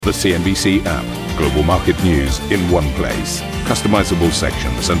The CNBC app. Global market news in one place. Customizable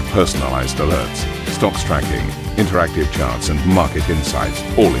sections and personalized alerts. Stocks tracking, interactive charts and market insights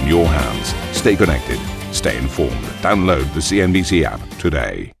all in your hands. Stay connected. Stay informed. Download the CNBC app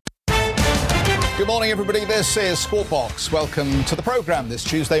today. Good morning, everybody. This is Squawk. Welcome to the program this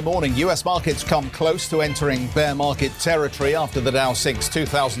Tuesday morning. US markets come close to entering bear market territory after the Dow sinks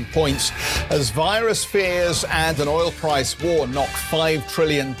 2,000 points as virus fears and an oil price war knock $5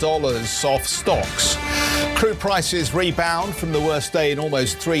 trillion off stocks. Crude prices rebound from the worst day in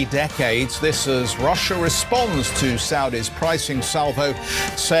almost 3 decades. This as Russia responds to Saudi's pricing salvo,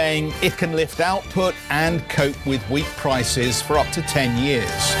 saying it can lift output and cope with weak prices for up to 10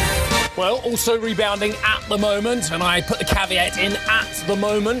 years. Well, also rebounding at the moment, and I put the caveat in at the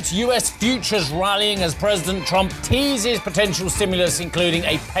moment. US futures rallying as President Trump teases potential stimulus, including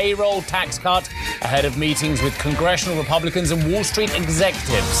a payroll tax cut, ahead of meetings with congressional Republicans and Wall Street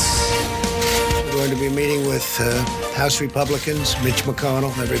executives. We're going to be meeting with House Republicans, Mitch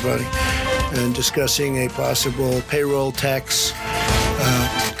McConnell, everybody, and discussing a possible payroll tax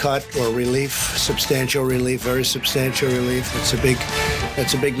cut or relief, substantial relief, very substantial relief.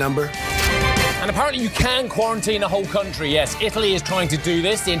 That's a big number. And apparently you can quarantine a whole country. Yes, Italy is trying to do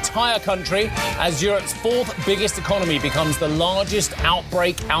this, the entire country, as Europe's 4th biggest economy becomes the largest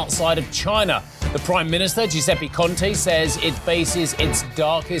outbreak outside of China. The Prime Minister, Giuseppe Conte, says it faces its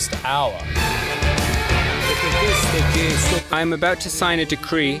darkest hour. I am about to sign a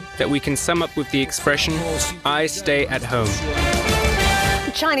decree that we can sum up with the expression, I stay at home.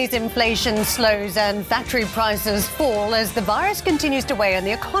 Chinese inflation slows and factory prices fall as the virus continues to weigh on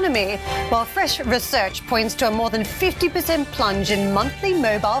the economy, while fresh research points to a more than 50% plunge in monthly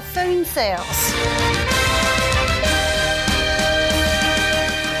mobile phone sales.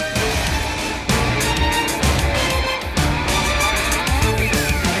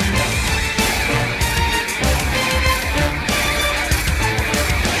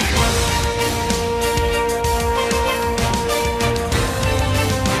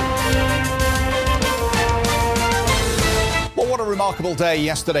 Remarkable day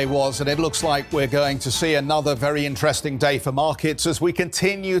yesterday was, and it looks like we're going to see another very interesting day for markets as we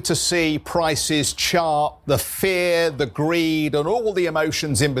continue to see prices chart the fear, the greed, and all the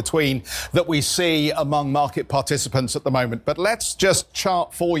emotions in between that we see among market participants at the moment. But let's just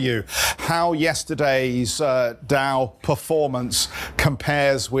chart for you how yesterday's Dow performance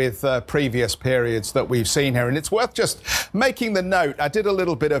compares with previous periods that we've seen here. And it's worth just making the note. I did a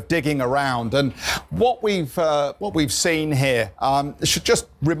little bit of digging around, and what we've seen here should just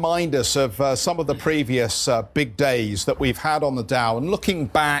remind us of some of the previous big days that we've had on the Dow. And looking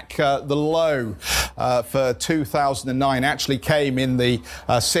back, the low for 2009 actually came in the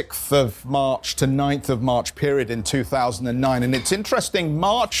 6th of March to 9th of March period in 2009. And it's interesting,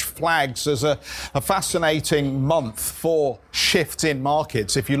 March flags as a fascinating month for shifts in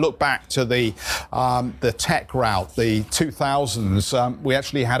markets. If you look back to the tech route, the 2000s, we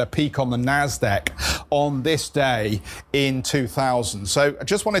actually had a peak on the NASDAQ on this day in 2000. So I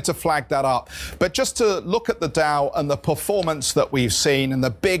just wanted to flag that up. But just to look at the Dow and the performance that we've seen and the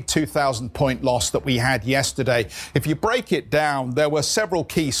big 2,000 point loss that we had yesterday, if you break it down, there were several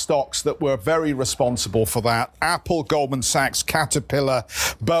key stocks that were very responsible for that. Apple, Goldman Sachs, Caterpillar,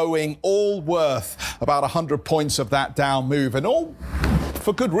 Boeing, all worth about 100 points of that Dow move, and all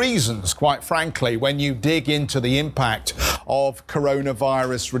for good reasons, quite frankly, when you dig into the impact of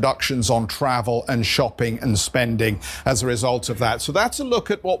coronavirus reductions on travel and shopping and spending as a result of that. So that's a look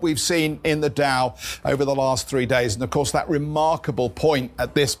at what we've seen in the Dow over the last 3 days. And of course, that remarkable point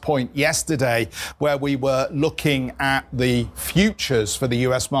at this point yesterday, where we were looking at the futures for the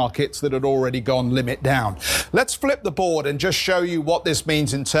US markets that had already gone limit down. Let's flip the board and just show you what this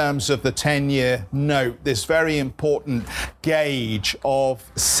means in terms of the 10-year note, this very important gauge of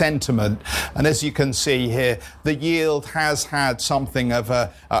sentiment. And as you can see here, the yield has had something of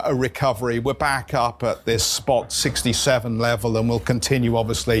a recovery. We're back up at this spot 67 level, and we'll continue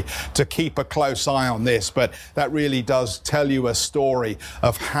obviously to keep a close eye on this. But that really does tell you a story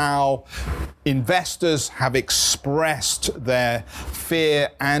of how investors have expressed their fear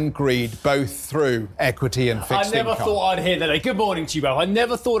and greed both through equity and fixed income. I never thought I'd hear the day. Good morning to you both. I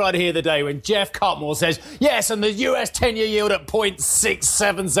never thought I'd hear the day when Jeff Cutmore says, yes, and the US 10-year yield at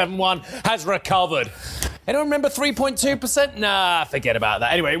 0.6771 has recovered. Anyone remember 3.2%? Nah, forget about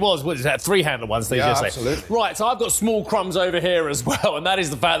that. Anyway, what is that? 3-handle ones, they just say. Absolutely. Right, so I've got small crumbs over here as well, and that is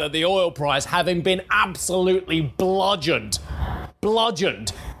the fact that the oil price, having been absolutely bludgeoned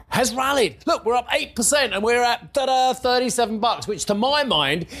has rallied. Look, we're up 8% and we're at $37, which to my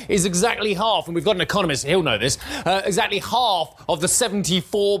mind is exactly half, and we've got an economist, he'll know this, exactly half of the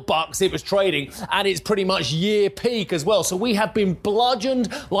 $74 it was trading at its pretty much year peak as well. So we have been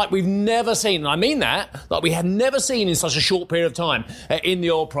bludgeoned like we've never seen, and I mean that, like we have never seen in such a short period of time in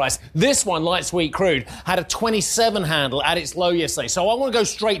the oil price. This one, light sweet crude, had a 27 handle at its low yesterday. So I want to go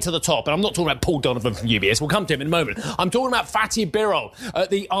straight to the top, and I'm not talking about Paul Donovan from UBS, we'll come to him in a moment. I'm talking about Fatih Birol at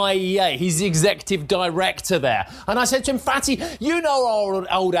the IEA. He's the executive director there. And I said to him, Fatih, you know our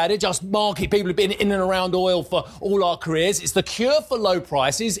old adage, us market people have been in and around oil for all our careers. It's the cure for low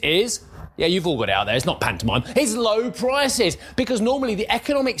prices is... Yeah, you've all got it out there. It's not pantomime. It's low prices. Because normally the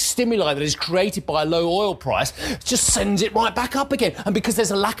economic stimuli that is created by a low oil price just sends it right back up again. And because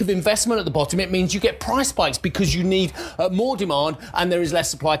there's a lack of investment at the bottom, it means you get price spikes because you need more demand and there is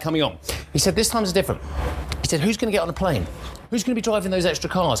less supply coming on. He said, this time is different. He said, who's going to get on a plane? Who's going to be driving those extra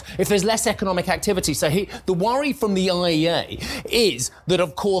cars if there's less economic activity? So the worry from the IEA is that,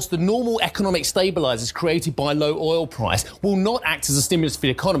 of course, the normal economic stabilisers created by low oil price will not act as a stimulus for the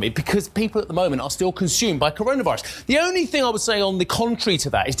economy because people at the moment are still consumed by coronavirus. The only thing I would say on the contrary to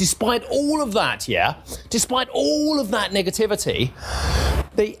that is despite all of that, despite all of that negativity,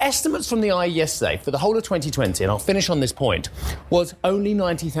 the estimates from the IEA yesterday for the whole of 2020, and I'll finish on this point, was only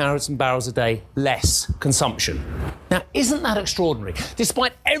 90,000 barrels a day less consumption. Now, isn't that extraordinary?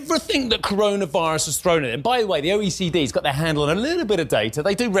 Despite everything that coronavirus has thrown at it. And by the way, the OECD's got their handle on a little bit of data.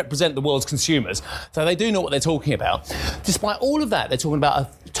 They do represent the world's consumers, so they do know what they're talking about. Despite all of that, they're talking about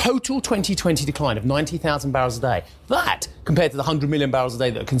a total 2020 decline of 90,000 barrels a day. That, compared to the 100 million barrels a day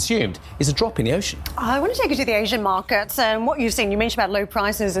that are consumed, is a drop in the ocean. I want to take you to the Asian markets and what you've seen. You mentioned about low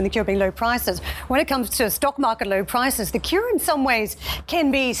prices and the cure being low prices. When it comes to stock market low prices, the cure in some ways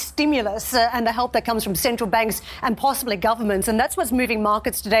can be stimulus and the help that comes from central banks and possibly governments. And that's what's moving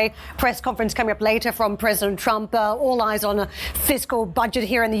markets today. Press conference coming up later from President Trump. All eyes on a fiscal budget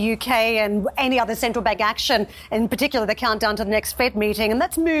here in the UK and any other central bank action, in particular the countdown to the next Fed meeting. And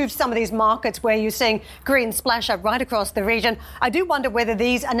that's moved some of these markets where you're seeing green splash up right across the region. I do wonder whether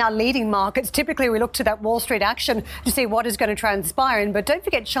these are now leading markets. Typically, we look to that Wall Street action to see what is going to transpire. But don't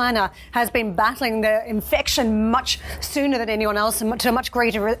forget, China has been battling the infection much sooner than anyone else and to a much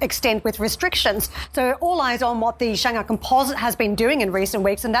greater extent with restrictions. So all eyes on what the Shanghai Composite has been doing in recent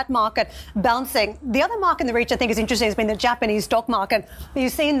weeks, and that market bouncing. The other market in the region I think is interesting has been the Japanese stock market.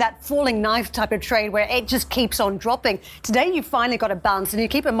 You've seen that falling knife type of trade where it just keeps on dropping. Today, you finally got a bounce, and you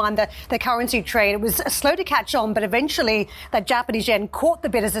keep in mind that the currency trade, it was slow to catch on, but eventually that Japanese yen caught the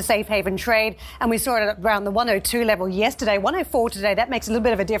bid as a safe haven trade, and we saw it at around the 102 level yesterday, 104 today. That makes a little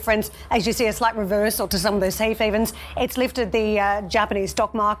bit of a difference as you see a slight reversal to some of those safe havens. It's lifted the Japanese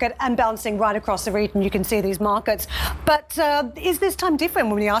stock market and bouncing right across the region. You can see these markets. But is this time different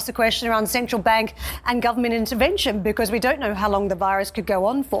when you ask the question around central bank and government intervention? Because we don't know how long the virus could go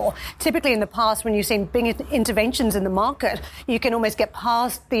on for. Typically in the past, when you've seen big interventions in the market, you can almost get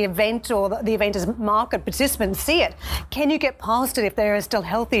past the event, or the event as market participants see it. Can you get past it if there are still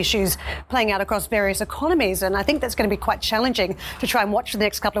health issues playing out across various economies? And I think that's going to be quite challenging to try and watch for the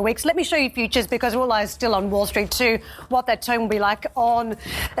next couple of weeks. Let me show you futures, because all eyes still on Wall Street too, what that tone will be like on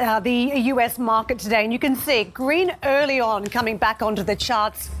the US market today. And you can see green early on coming back onto the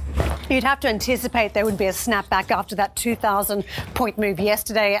charts. You'd have to anticipate there would be a snapback after that 2,000 point move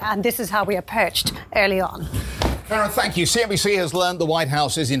yesterday, and this is how we are perched early on. Karen, thank you. CNBC has learned the White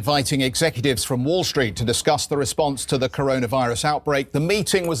House is inviting executives from Wall Street to discuss the response to the coronavirus outbreak. The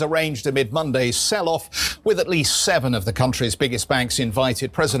meeting was arranged amid Monday's sell-off, with at least 7 of the country's biggest banks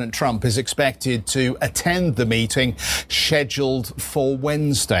invited. President Trump is expected to attend the meeting scheduled for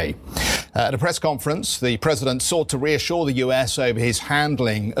Wednesday. At a press conference, the president sought to reassure the US over his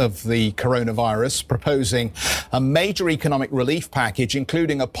handling of the coronavirus, proposing a major economic relief package,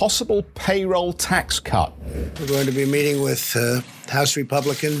 including a possible payroll tax cut. We're going to be meeting with House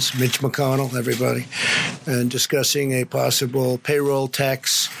Republicans, Mitch McConnell, everybody, and discussing a possible payroll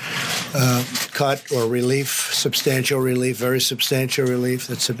tax cut or relief, substantial relief, very substantial relief.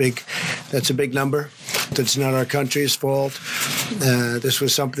 That's a big number. It's not our country's fault. This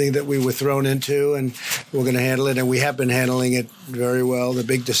was something that we were thrown into, and we're going to handle it, and we have been handling it very well. The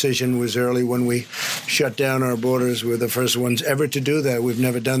big decision was early when we shut down our borders. We're the first ones ever to do that. We've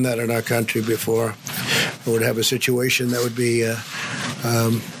never done that in our country before. We would have a situation that would be a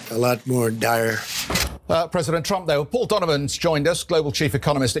lot more dire. President Trump there. Well, Paul Donovan's joined us, Global Chief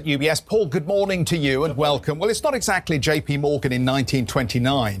Economist at UBS. Paul, good morning to you and welcome. Well, it's not exactly JP Morgan in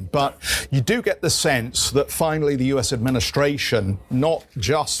 1929, but you do get the sense that finally the US administration, not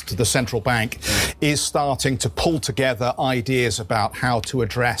just the central bank, is starting to pull together ideas about how to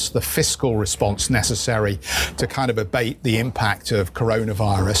address the fiscal response necessary to kind of abate the impact of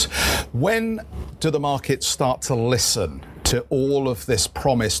coronavirus. When do the markets start to listen to all of this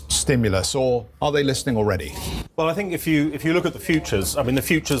promised stimulus, or are they listening already? Well, I think if you look at the futures, I mean, the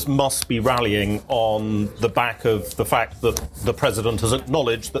futures must be rallying on the back of the fact that the president has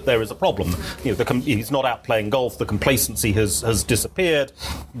acknowledged that there is a problem. You know, he's not out playing golf. The complacency has disappeared.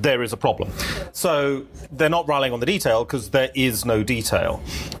 There is a problem. So they're not rallying on the detail because there is no detail.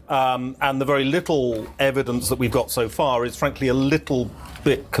 And the very little evidence that we've got so far is, frankly, a little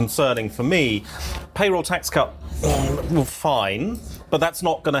bit concerning for me. Payroll tax cut, well, fine, but that's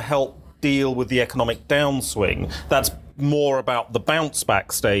not going to help deal with the economic downswing. That's more about the bounce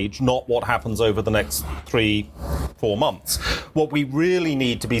back stage, not what happens over the next 3-4 months. What we really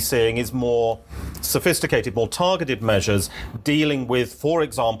need to be seeing is more sophisticated, more targeted measures dealing with, for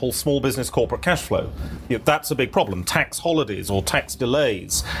example, small business corporate cash flow. You know, that's a big problem. Tax holidays or tax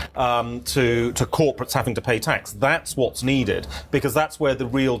delays to corporates having to pay tax. That's what's needed, because that's where the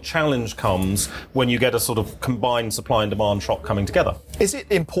real challenge comes when you get a sort of combined supply and demand shock coming together. Is it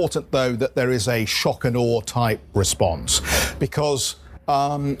important, though, that there is a shock and awe type response? Because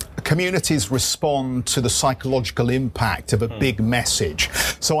communities respond to the psychological impact of a big message.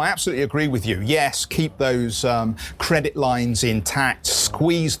 So I absolutely agree with you. Yes, keep those credit lines intact,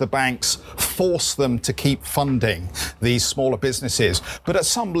 squeeze the banks, force them to keep funding these smaller businesses. But at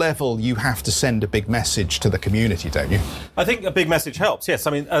some level, you have to send a big message to the community, don't you? I think a big message helps, yes.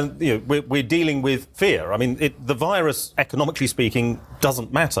 I mean, we're dealing with fear. I mean, the virus, economically speaking,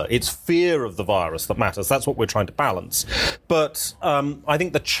 doesn't matter. It's fear of the virus that matters. That's what we're trying to balance. But I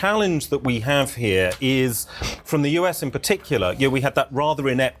think the challenge that we have here is, from the US in particular, we had that rather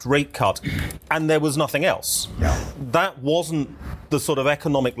inept rate cut, and there was nothing else. Yeah. That wasn't the sort of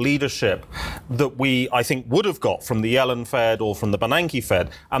economic leadership that we, I think, would have got from the Yellen Fed or from the Bernanke Fed,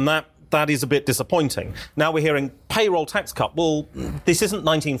 and that is a bit disappointing. Now we're hearing payroll tax cut. Well, this isn't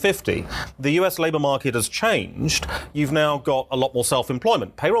 1950. The US labour market has changed. You've now got a lot more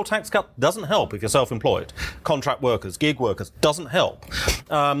self-employment. Payroll tax cut doesn't help if you're self-employed. Contract workers, gig workers, doesn't help.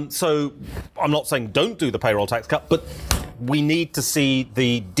 So I'm not saying don't do the payroll tax cut, but we need to see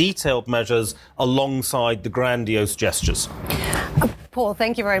the detailed measures alongside the grandiose gestures. Paul,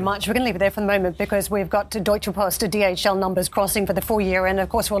 thank you very much. We're going to leave it there for the moment because we've got Deutsche Post, DHL numbers crossing for the full year. And of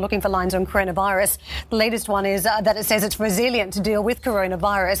course, we're looking for lines on coronavirus. The latest one is that it says it's resilient to deal with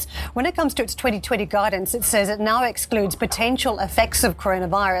coronavirus. When it comes to its 2020 guidance, it says it now excludes potential effects of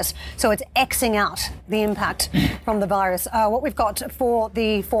coronavirus. So it's Xing out the impact from the virus. What we've got for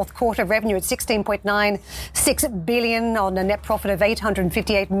the fourth quarter revenue at 16.96 billion on a net profit of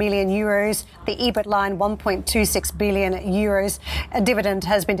 858 million euros. The EBIT line, 1.26 billion euros. A dividend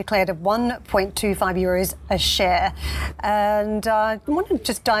has been declared of 1.25 euros a share. And I want to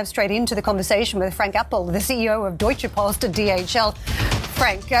just dive straight into the conversation with Frank Appel, the CEO of Deutsche Post at DHL.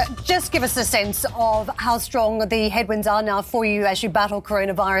 Frank, just give us a sense of how strong the headwinds are now for you as you battle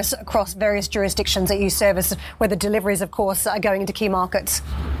coronavirus across various jurisdictions that you service, where the deliveries, of course, are going into key markets.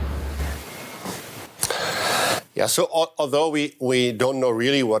 Yeah, so although we don't know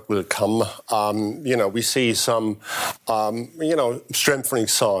really what will come, we see some, strengthening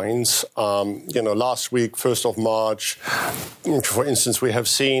signs. Last week, 1st of March, for instance, we have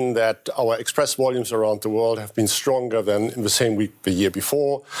seen that our express volumes around the world have been stronger than in the same week the year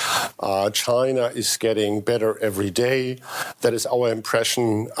before. China is getting better every day. That is our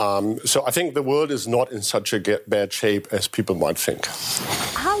impression. So I think the world is not in such a bad shape as people might think.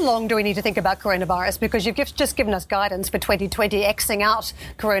 How long do we need to think about coronavirus? Because you've just given us guidance for 2020, Xing out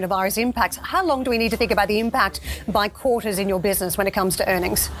coronavirus impacts. How long do we need to think about the impact by quarters in your business when it comes to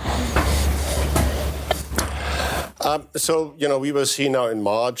earnings? We will see now in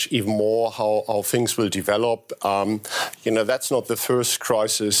March even more how things will develop. That's not the first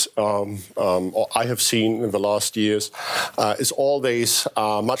crisis or I have seen in the last years. It's always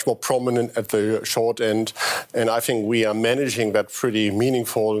much more prominent at the short end. And I think we are managing that pretty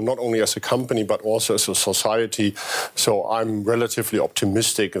meaningful, not only as a company, but also as a society. So I'm relatively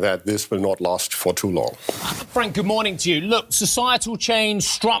optimistic that this will not last for too long. Frank, good morning to you. Look, societal change,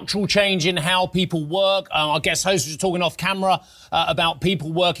 structural change in how people work. I guess host were talking off camera about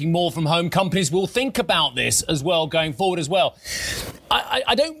people working more from home. Companies will think about this as well going forward as well.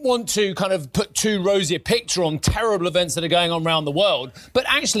 I don't want to kind of put too rosy a picture on terrible events that are going on around the world, but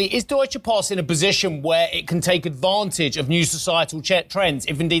actually, is Deutsche Post in a position where it can take advantage of new societal trends,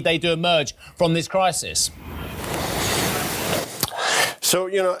 if indeed they do emerge from this crisis? So,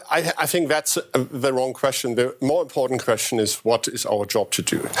 I think that's the wrong question. The more important question is, what is our job to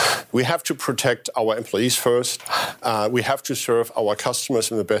do? We have to protect our employees first. We have to serve our customers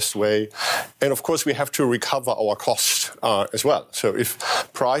in the best way. And, of course, we have to recover our cost as well. So if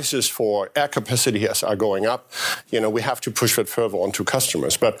prices for air capacity are going up, we have to push that further on to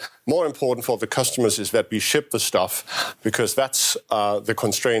customers. But more important for the customers is that we ship the stuff, because that's the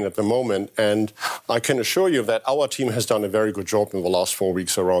constraint at the moment. And I can assure you that our team has done a very good job in the last 4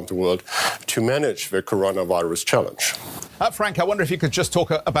 weeks around the world to manage the coronavirus challenge. Frank, I wonder if you could just talk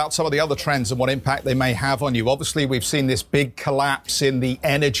about some of the other trends and what impact they may have on you. Obviously, we've seen this big collapse in the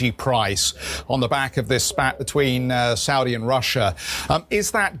energy price on the back of this spat between Saudi and Russia. Is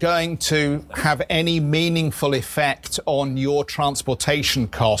that going to have any meaningful effect on your transportation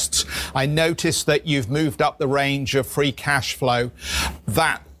costs? I noticed that you've moved up the range of free cash flow.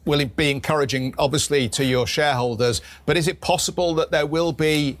 That will be encouraging, obviously, to your shareholders. But is it possible that there will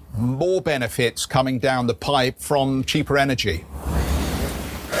be more benefits coming down the pipe from cheaper energy?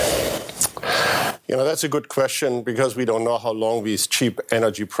 That's a good question, because we don't know how long these cheap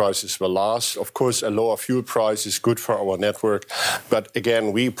energy prices will last. Of course, a lower fuel price is good for our network. But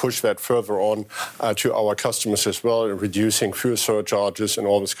again, we push that further on to our customers as well, reducing fuel surcharges and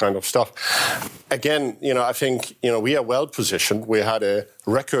all this kind of stuff. Again, I think, we are well positioned. We had a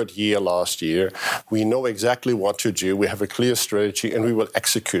record year last year. We know exactly what to do. We have a clear strategy, and we will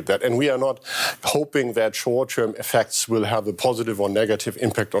execute that. And we are not hoping that short-term effects will have a positive or negative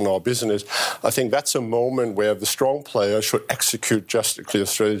impact on our business. I think that's a moment where the strong player should execute just a clear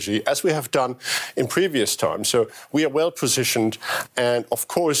strategy, as we have done in previous times. So we are well positioned. And of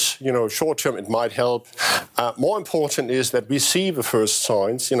course, short-term it might help. More important is that we see the first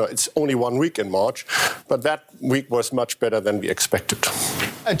signs. It's only 1 week in March, but that week was much better than we expected.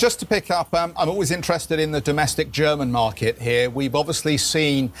 And just to pick up, I'm always interested in the domestic German market here. We've obviously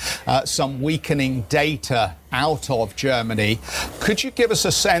seen some weakening data out of Germany. Could you give us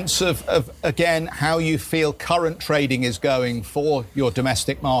a sense of, again, how you feel current trading is going for your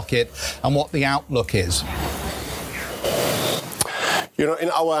domestic market and what the outlook is?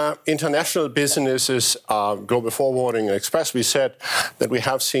 In our international businesses, Global Forwarding and Express, we said that we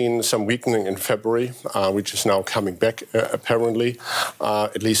have seen some weakening in February, which is now coming back, apparently,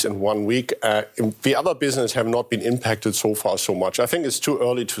 at least in 1 week. The other businesses have not been impacted so far so much. I think it's too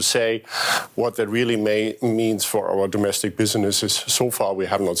early to say what that really means for our domestic businesses. So far, we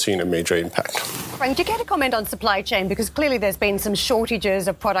have not seen a major impact. Frank, do you get a comment on supply chain? Because clearly there's been some shortages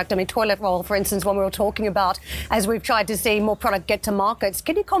of product. I mean, toilet roll, for instance, one we were talking about, as we've tried to see more product get to markets.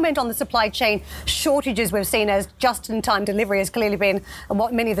 Can you comment on the supply chain shortages we've seen, as just-in-time delivery has clearly been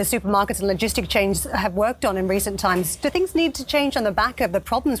what many of the supermarkets and logistic chains have worked on in recent times? Do things need to change on the back of the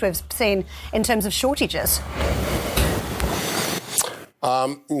problems we've seen in terms of shortages?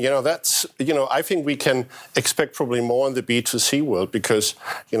 I think we can expect probably more in the B2C world, because,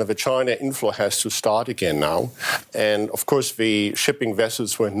 the China inflow has to start again now. And of course, the shipping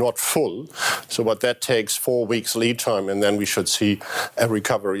vessels were not full. So what that takes 4 weeks lead time, and then we should see a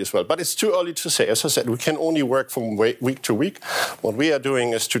recovery as well. But it's too early to say. As I said, we can only work from week to week. What we are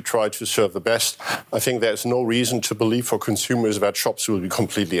doing is to try to serve the best. I think there's no reason to believe for consumers that shops will be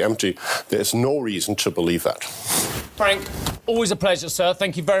completely empty. There's no reason to believe that. Frank, always a pleasure, sir.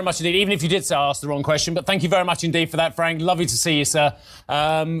 Thank you very much indeed. Even if you did ask the wrong question, but thank you very much indeed for that, Frank. Lovely to see you, sir.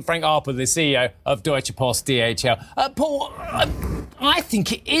 Frank Harper, the CEO of Deutsche Post DHL. Paul, I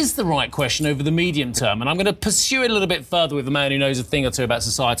think it is the right question over the medium term, and I'm going to pursue it a little bit further with a man who knows a thing or two about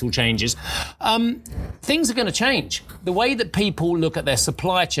societal changes. Things are going to change. The way that people look at their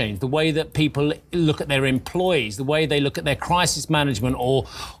supply chains, the way that people look at their employees, the way they look at their crisis management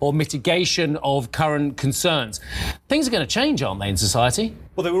or mitigation of current concerns. Things are going to change, aren't they, in society?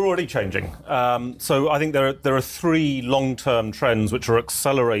 Well, they were already changing. So I think there are 3 long-term trends which are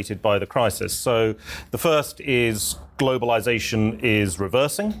accelerated by the crisis. So the first is globalization is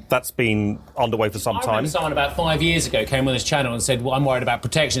reversing. That's been underway for some I time. remember someone about 5 years ago came on this channel and said, well, I'm worried about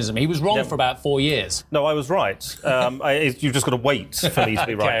protectionism. He was wrong for about 4 years. No, I was right. You've just got to wait for me to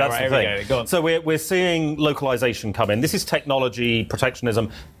be right. That's right, the thing. Go on. So we're seeing localization come in. This is technology,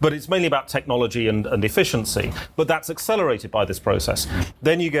 protectionism, but it's mainly about technology and efficiency. But that's accelerated by this process.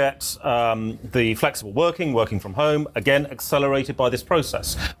 Then you get the flexible working from home, again, accelerated by this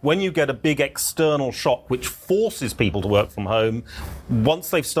process. When you get a big external shock which forces people to work from home, once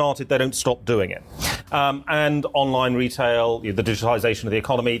they've started, they don't stop doing it. And online retail, the digitization of the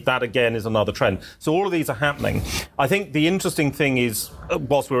economy, that again is another trend. So all of these are happening. I think the interesting thing is,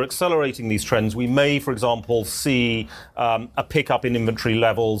 whilst we're accelerating these trends, we may, for example, see a pickup in inventory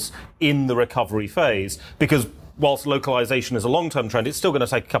levels in the recovery phase, because whilst localization is a long-term trend, it's still going to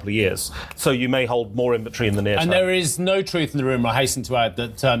take a couple of years. So you may hold more inventory in the near term. And there is no truth in the rumour, I hasten to add,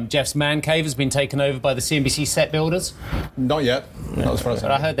 that Jeff's man cave has been taken over by the CNBC set builders. Not yet. Not as far as But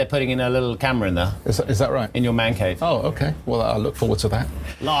I heard they're putting in a little camera in there. Is that right? In your man cave. Oh, OK. Well, I look forward to that.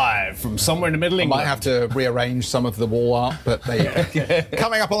 Live from somewhere in the Middle England. I might have to rearrange some of the wall art, but there you go.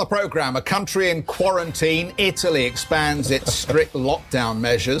 Coming up on the programme, a country in quarantine. Italy expands its strict lockdown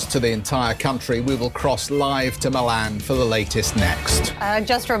measures to the entire country. We will cross live to Milan for the latest next.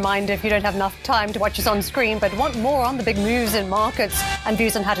 Just a reminder, if you don't have enough time to watch us on screen but want more on the big moves in markets and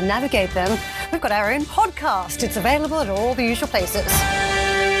views on how to navigate them, we've got our own podcast. It's available at all the usual places.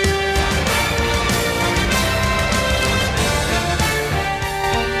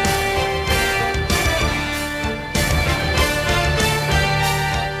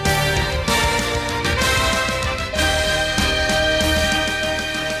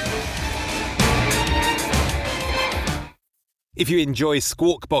 If you enjoy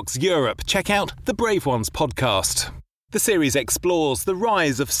Squawk Box Europe, check out the Brave Ones podcast. The series explores the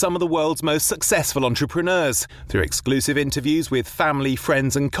rise of some of the world's most successful entrepreneurs. Through exclusive interviews with family,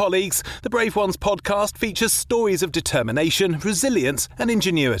 friends and colleagues, the Brave Ones podcast features stories of determination, resilience and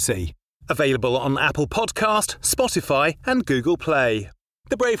ingenuity. Available on Apple Podcast, Spotify and Google Play.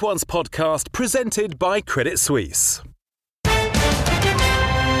 The Brave Ones podcast, presented by Credit Suisse.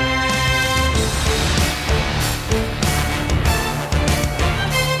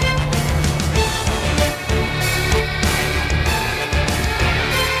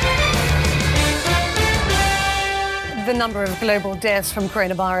 The number of global deaths from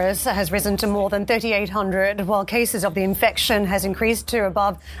coronavirus has risen to more than 3,800, while cases of the infection has increased to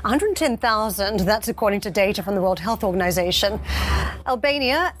above 110,000. That's according to data from the World Health Organization.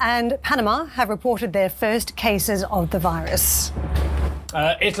 Albania and Panama have reported their first cases of the virus.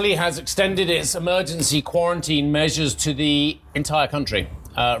 Italy has extended its emergency quarantine measures to the entire country,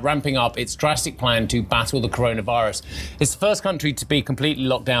 ramping up its drastic plan to battle the coronavirus. It's the first country to be completely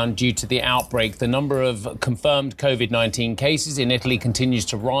locked down due to the outbreak. The number of confirmed COVID-19 cases in Italy continues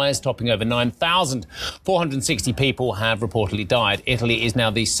to rise, topping over 9,000. 460 people have reportedly died. Italy is now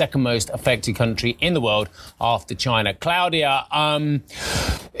the second most affected country in the world after China. Claudia,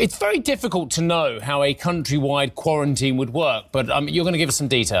 it's very difficult to know how a countrywide quarantine would work, but you're going to give us some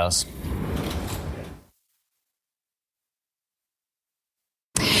details.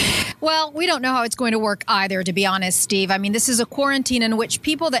 Well, we don't know how it's going to work either, to be honest, Steve. I mean, this is a quarantine in which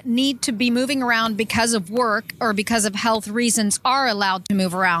people that need to be moving around because of work or because of health reasons are allowed to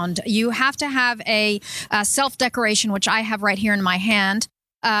move around. You have to have a self-declaration, which I have right here in my hand.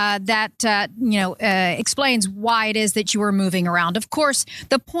 That explains why it is that you are moving around. Of course,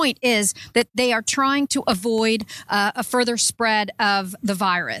 the point is that they are trying to avoid a further spread of the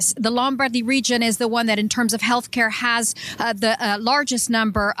virus. The Lombardy region is the one that, in terms of healthcare, has the largest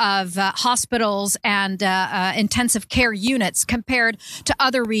number of hospitals and intensive care units compared to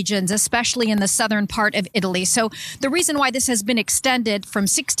other regions, especially in the southern part of Italy. So the reason why this has been extended from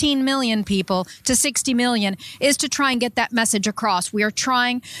 16 million people to 60 million is to try and get that message across. We are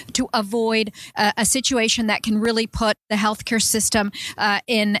trying to avoid a situation that can really put the healthcare system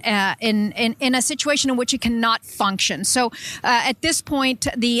in a situation in which it cannot function. So at this point,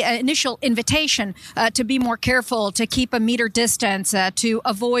 the initial invitation to be more careful, to keep a meter distance, to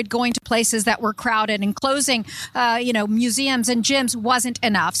avoid going to places that were crowded and closing, museums and gyms wasn't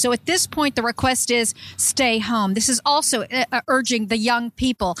enough. So at this point, the request is stay home. This is also urging the young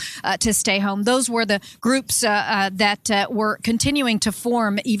people to stay home. Those were the groups that were continuing to form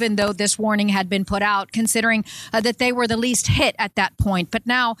perform, even though this warning had been put out, considering that they were the least hit at that point. But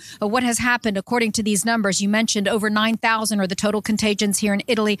now what has happened, according to these numbers, you mentioned over 9,000 are the total contagions here in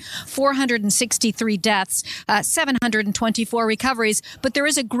Italy, 463 deaths, 724 recoveries. But there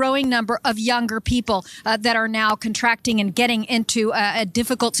is a growing number of younger people that are now contracting and getting into a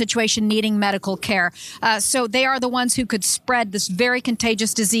difficult situation, needing medical care. So they are the ones who could spread this very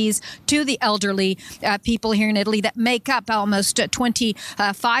contagious disease to the elderly people here in Italy that make up almost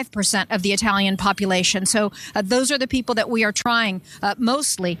 25% of the Italian population. So those are the people that we are trying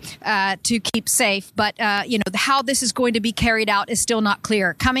mostly to keep safe. But, how this is going to be carried out is still not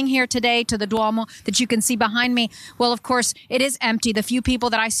clear. Coming here today to the Duomo that you can see behind me, well, of course, it is empty. The few people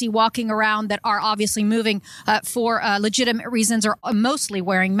that I see walking around that are obviously moving for legitimate reasons are mostly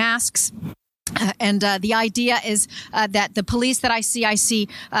wearing masks. And the idea is that the police that I see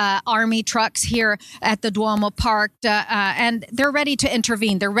army trucks here at the Duomo parked, and they're ready to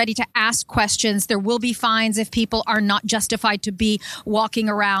intervene. They're ready to ask questions. There will be fines if people are not justified to be walking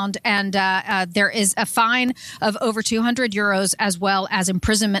around. And there is a fine of over 200 euros as well as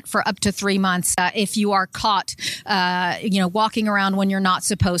imprisonment for up to 3 months if you are caught, walking around when you're not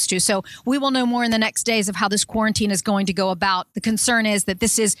supposed to. So we will know more in the next days of how this quarantine is going to go about. The concern is that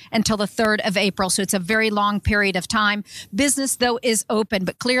this is until the 3rd of April, so it's a very long period of time. Business, though, is open,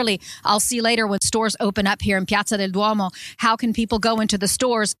 but clearly I'll see later when stores open up here in Piazza del Duomo, how can people go into the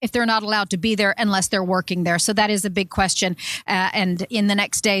stores if they're not allowed to be there unless they're working there? So that is a big question, and in the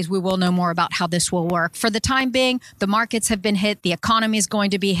next days we will know more about how this will work. For the time being, the markets have been hit, the economy is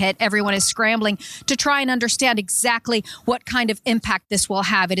going to be hit, everyone is scrambling to try and understand exactly what kind of impact this will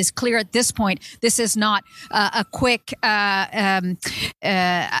have. It is clear at this point this is not a quick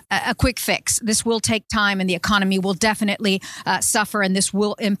fix. This will take time, and the economy will definitely suffer, and this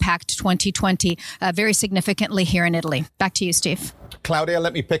will impact 2020 very significantly here in Italy. Back to you, Steve. Claudia,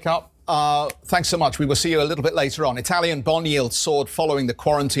 let me pick up. Thanks so much. We will see you a little bit later on. Italian bond yields soared following the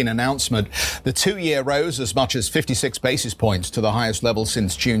quarantine announcement. The 2-year rose as much as 56 basis points to the highest level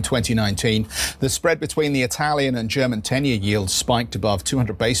since June 2019. The spread between the Italian and German 10-year yields spiked above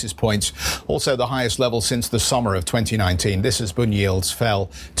 200 basis points, also the highest level since the summer of 2019. This as bund yields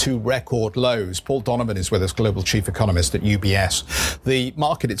fell to record lows. Paul Donovan is with us, global chief economist at UBS. The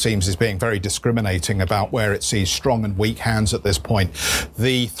market, it seems, is being very discriminating about where it sees strong and weak hands at this point.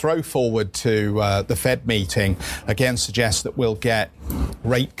 The throw forward to the Fed meeting again suggests that we'll get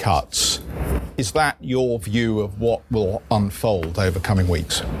rate cuts. Is that your view of what will unfold over coming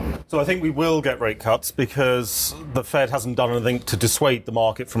weeks? So I think we will get rate cuts because the Fed hasn't done anything to dissuade the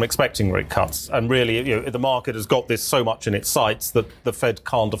market from expecting rate cuts. And really, the market has got this so much in its sights that the Fed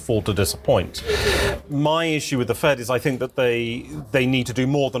can't afford to disappoint. My issue with the Fed is I think that they need to do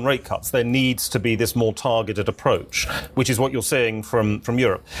more than rate cuts. There needs to be this more targeted approach, which is what you're seeing from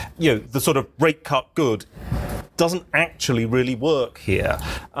Europe. The sort of rate cut good doesn't actually really work here.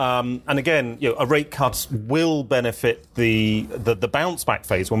 And again, a rate cut will benefit the bounce back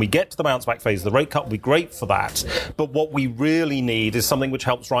phase. When we get to the bounce back phase, the rate cut will be great for that. But what we really need is something which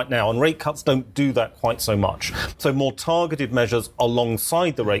helps right now. And rate cuts don't do that quite so much. So more targeted measures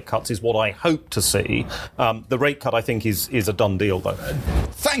alongside the rate cuts is what I hope to see. The rate cut, I think, is a done deal, though.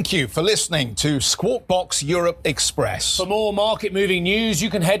 Thank you for listening to Squawk Box Europe Express. For more market-moving news, you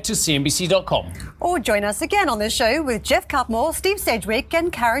can head to CNBC.com. Or join us again on the show with Jeff Cutmore, Steve Sedgwick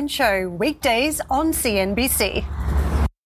and Karen Cho, weekdays on CNBC.